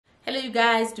Hello you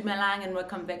guys, Dumelang and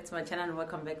welcome back to my channel and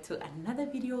welcome back to another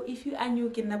video. If you are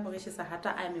new, I'm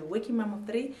a working mom of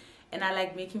 3 and I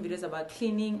like making videos about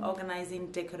cleaning,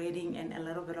 organizing, decorating and a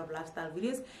little bit of lifestyle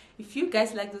videos. If you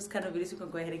guys like those kind of videos, you can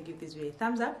go ahead and give this video a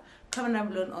thumbs up. Comment down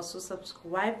below and also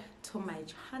subscribe to my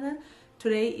channel.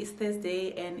 Today is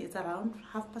Thursday and it's around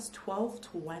 12:30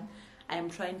 to 1. I am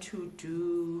trying to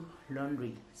do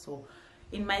laundry. So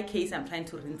in my case, I'm trying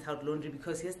to rinse out laundry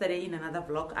because yesterday in another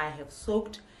vlog I have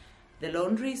soaked the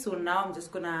laundry. So now I'm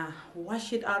just gonna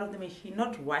wash it out of the machine,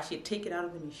 not wash it, take it out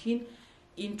of the machine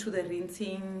into the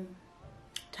rinsing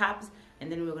tubs,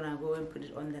 and then we're gonna go and put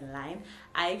it on the line.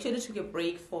 I actually took a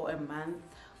break for a month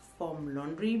from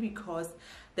laundry because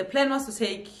the plan was to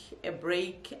take a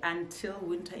break until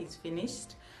winter is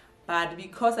finished, but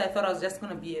because I thought I was just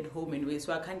gonna be at home anyway,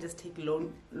 so I can't just take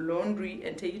laundry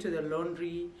and take it to the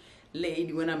laundry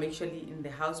lane when I'm actually in the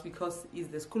house, because it's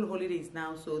the school holidays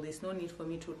now, so there's no need for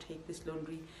me to take this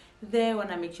laundry there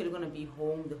when I'm actually gonna be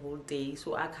home the whole day.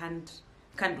 So I can't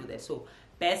do that. So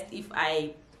best if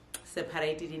I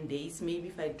separate it in days. Maybe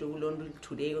if I do laundry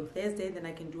today on Thursday, then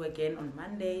I can do again on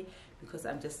Monday because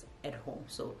I'm just at home.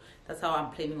 So that's how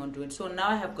I'm planning on doing. So now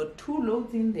I have got 2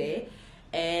 loads in there,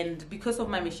 and because of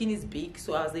my machine is big,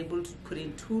 so I was able to put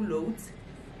in 2 loads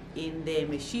in the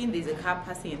machine. There's a car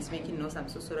passing and it's making noise. I'm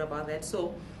so sorry about that.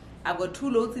 So I've got 2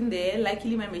 loads in there.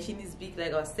 Luckily my machine is big,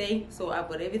 like I was saying, so I've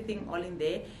got everything all in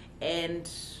there, and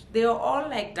they are all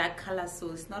like dark colors,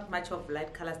 so it's not much of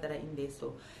light colors that are in there.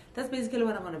 So that's basically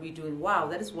what I'm going to be doing. Wow,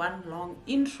 that is one long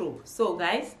intro. So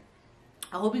guys,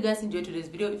 I hope you guys enjoyed today's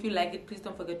video. If you like it, please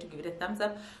don't forget to give it a thumbs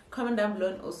up, comment down below,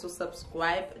 and also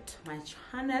subscribe to my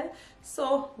channel.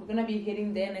 So we're gonna be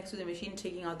heading there next to the machine,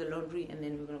 taking out the laundry, and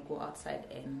then we're gonna go outside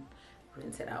and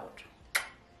rinse it out.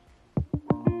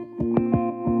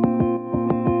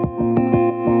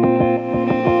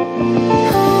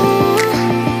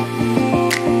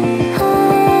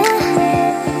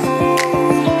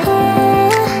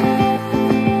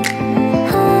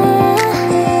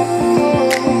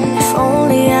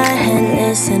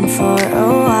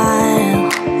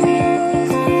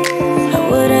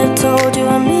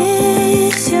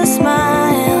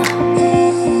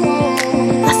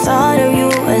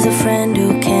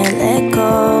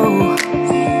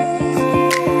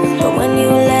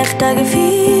 I can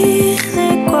feel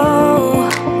it grow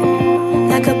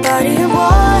like a body of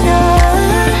water,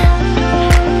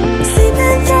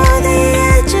 seeping through the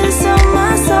edges of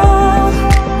my soul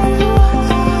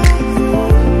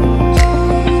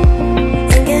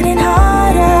and getting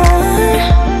harder.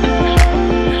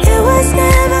 It was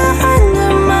never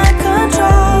under my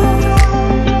control.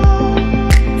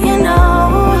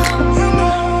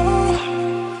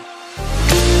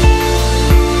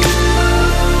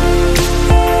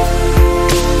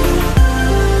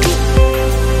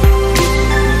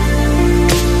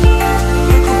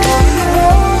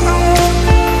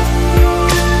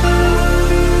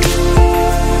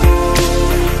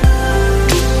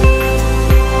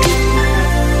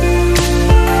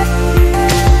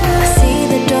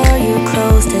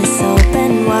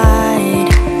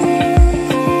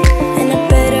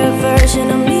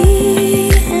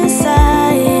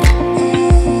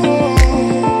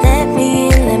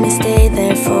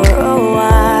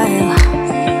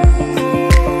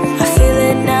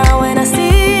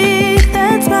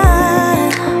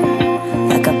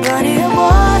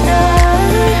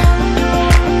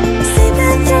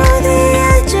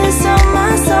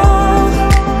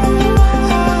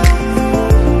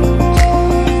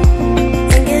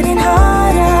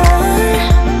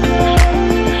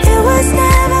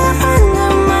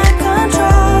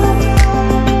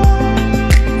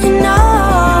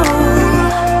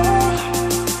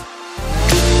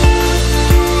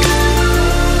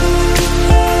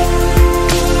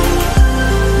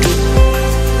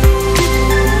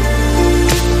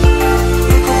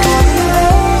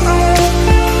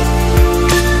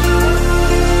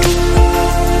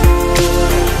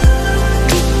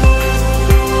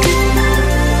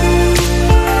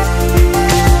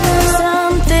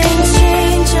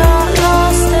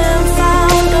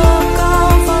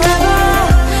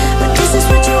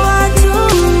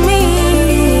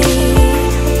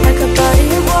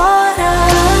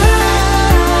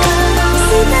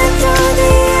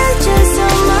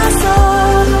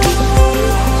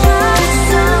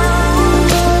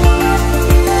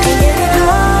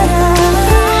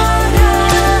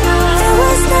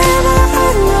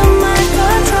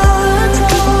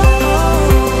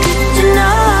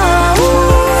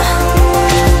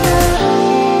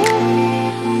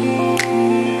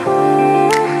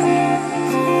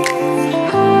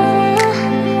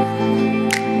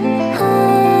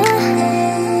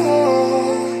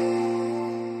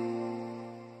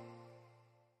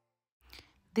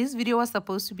 This video was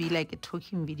supposed to be like a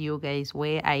talking video, guys,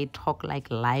 where I talk like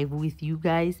live with you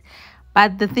guys.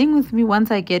 But the thing with me,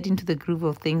 once I get into the groove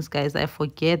of things, guys, I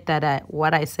forget that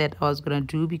what I said I was gonna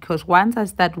do, because once I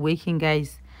start working,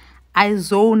 guys, I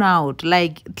zone out.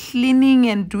 Like cleaning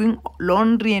and doing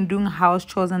laundry and doing house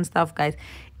chores and stuff, guys,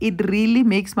 it really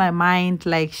makes my mind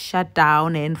like shut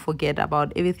down and forget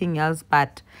about everything else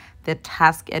but the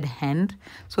task at hand.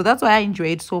 So that's why I enjoy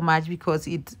it so much, because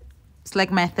it's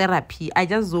like my therapy. I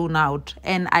just zone out,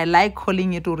 and I like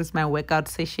calling it, or it's my workout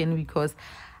session, because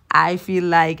I feel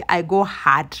like I go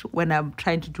hard when I'm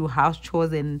trying to do house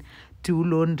chores and do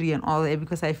laundry and all that,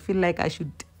 because I feel like I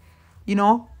should, you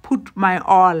know, put my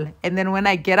all, and then when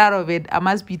I get out of it, I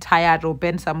must be tired or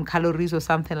burn some calories or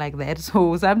something like that.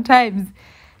 So sometimes,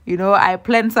 you know, I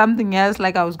plan something else,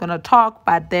 like I was gonna talk,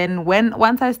 but then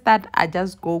once I start, I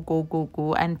just go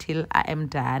until I am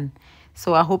done.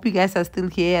 So I hope you guys are still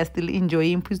here, are still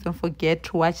enjoying. Please don't forget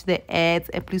to watch the ads,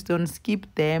 and please don't skip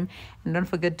them, and don't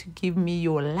forget to give me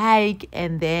your like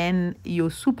and then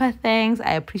your super thanks.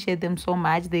 I appreciate them so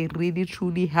much. They really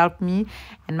truly help me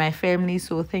and my family.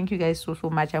 So thank you guys so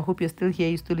much. I hope you're still here,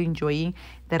 you're still enjoying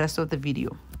the rest of the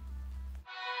video.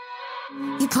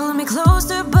 You pulling me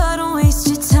closer, but don't waste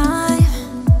your time.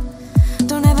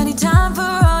 Don't have any time for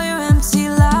all your empty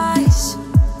lies.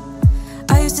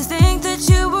 I used to think that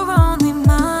you were only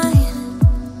mine,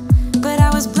 but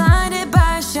I was blinded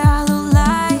by a shallow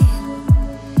light.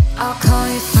 I'll call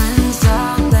your friends,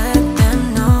 I'll let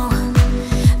them know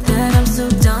that I'm so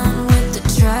done with the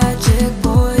tragic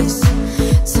boys.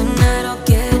 Tonight I'll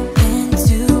get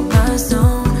into my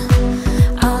zone.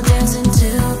 I'll dance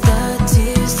until the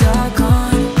tears are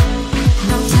gone.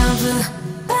 No time for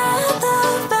bad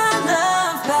love, bad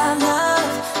love, bad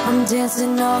love. I'm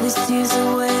dancing all these tears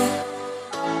away.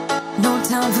 No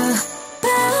time for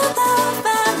bad love,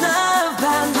 bad love,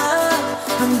 bad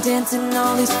love. I'm dancing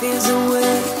all these fears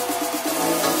away.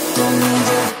 Don't need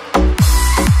it.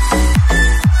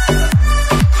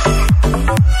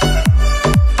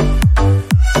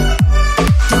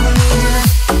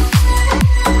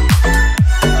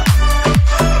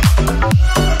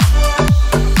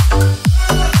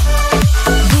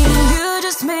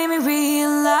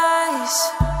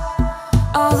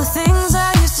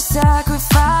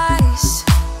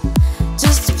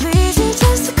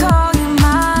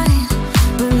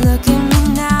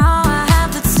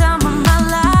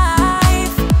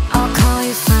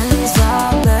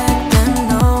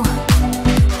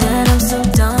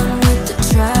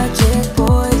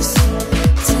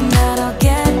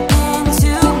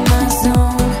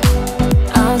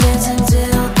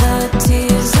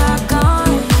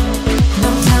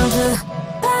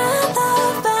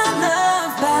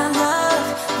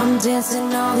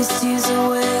 Dancing all these tears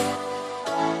away.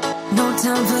 No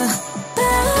time for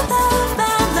bad love,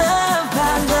 bad love,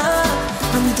 bad love.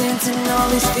 I'm dancing all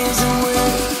these fears away.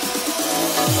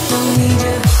 Don't need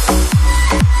you.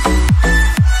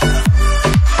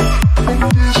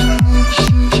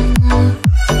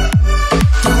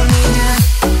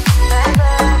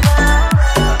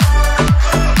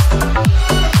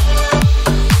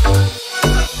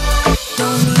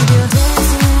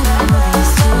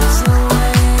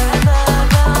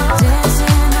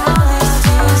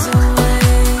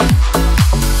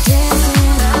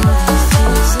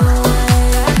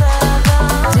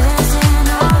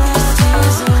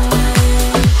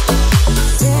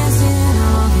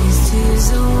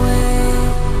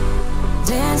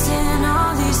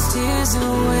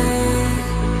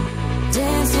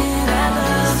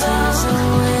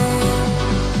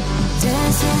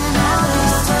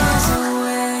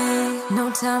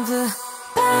 Time for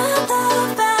bad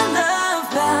love, bad love,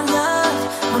 bad love.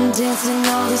 I'm dancing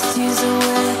all these tears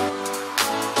away.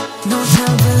 No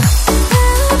time for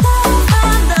bad love,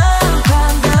 bad love,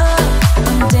 bad love.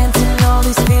 I'm dancing all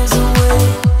these fears away.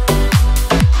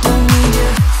 Don't need you.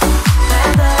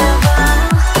 Bad love, bad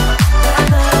love,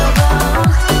 bad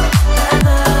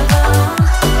love.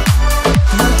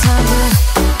 No time for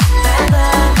bad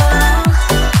love, bad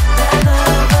love,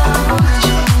 bad love.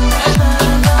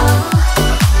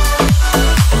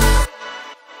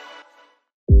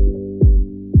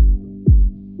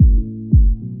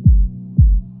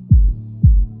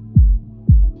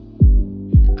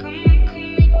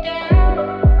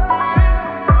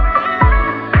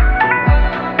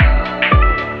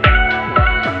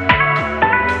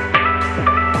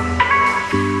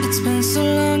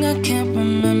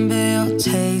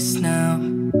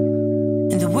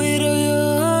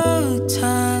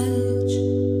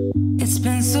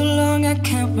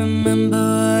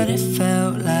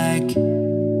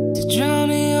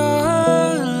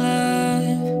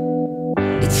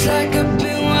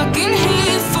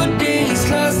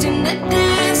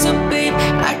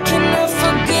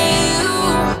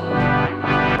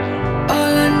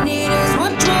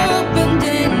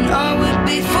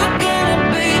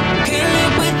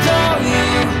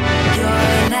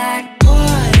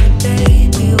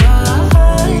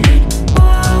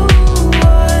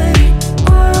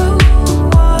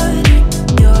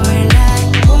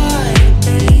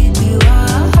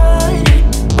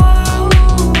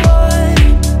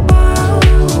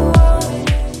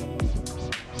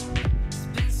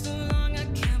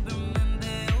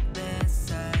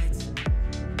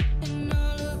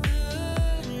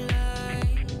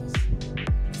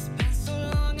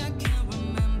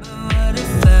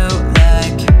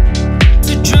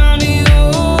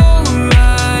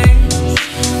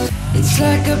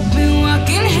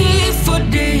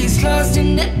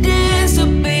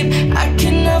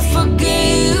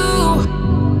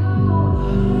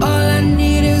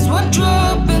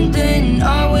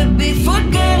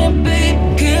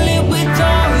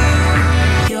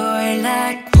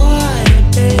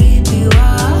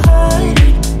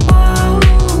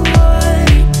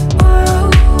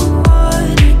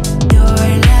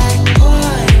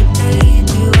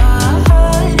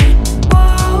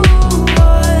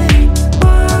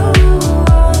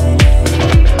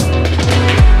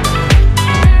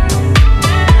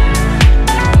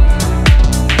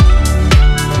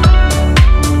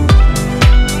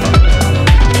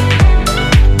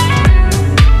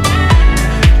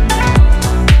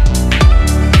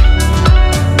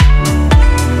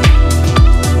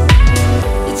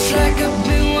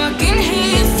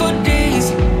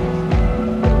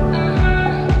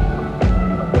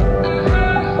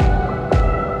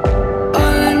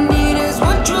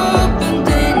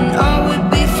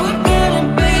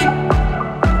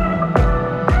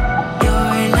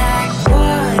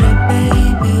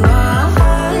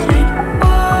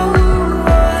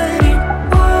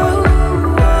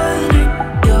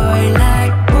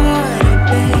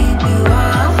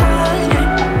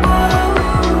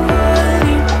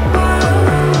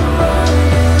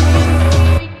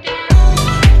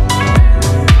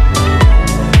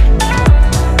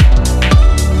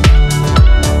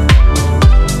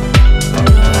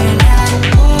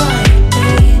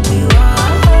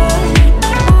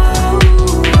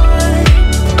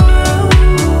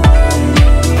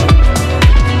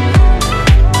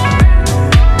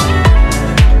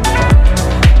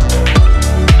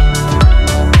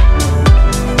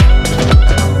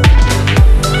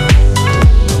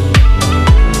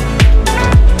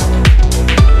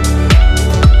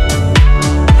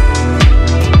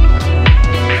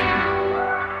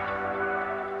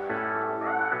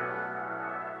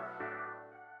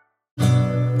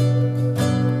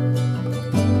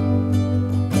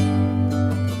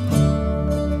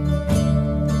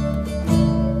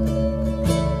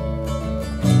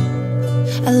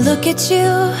 look at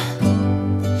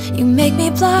you, you make me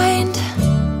blind.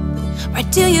 Why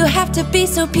do you have to be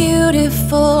so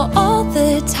beautiful all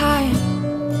the time?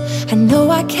 I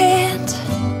know I can't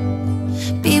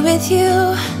be with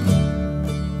you.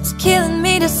 It's killing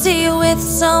me to see you with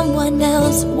someone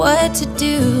else. What to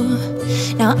do?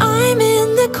 Now I'm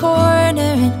in the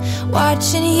corner and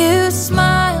watching you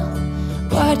smile,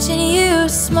 watching you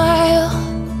smile.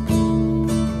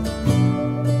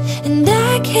 And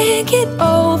I can't get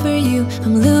over you,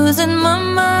 I'm losing my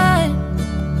mind.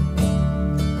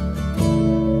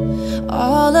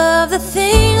 All of the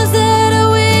things that I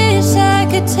wish I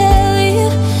could tell you,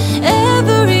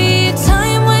 every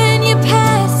time when you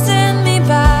passing me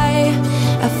by,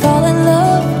 I fall in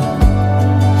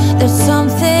love. There's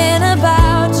something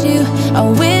about you, I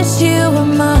wish you were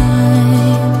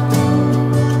mine.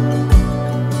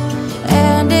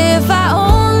 And if I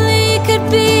only could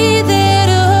be there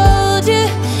to hold you,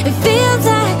 it feels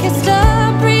like I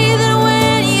stop breathing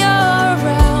when you're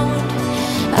around.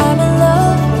 I'm in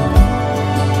love.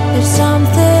 There's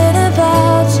something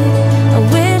about you, I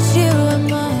wish you were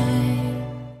mine.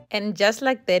 And just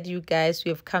like that, you guys, we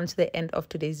have come to the end of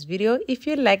today's video. If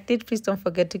you liked it, please don't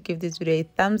forget to give this video a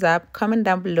thumbs up, comment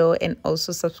down below, and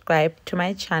also subscribe to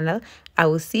my channel. I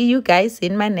will see you guys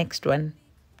in my next one.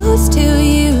 Close to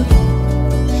you,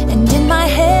 and in my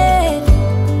head,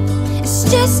 it's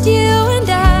just you and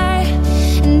I.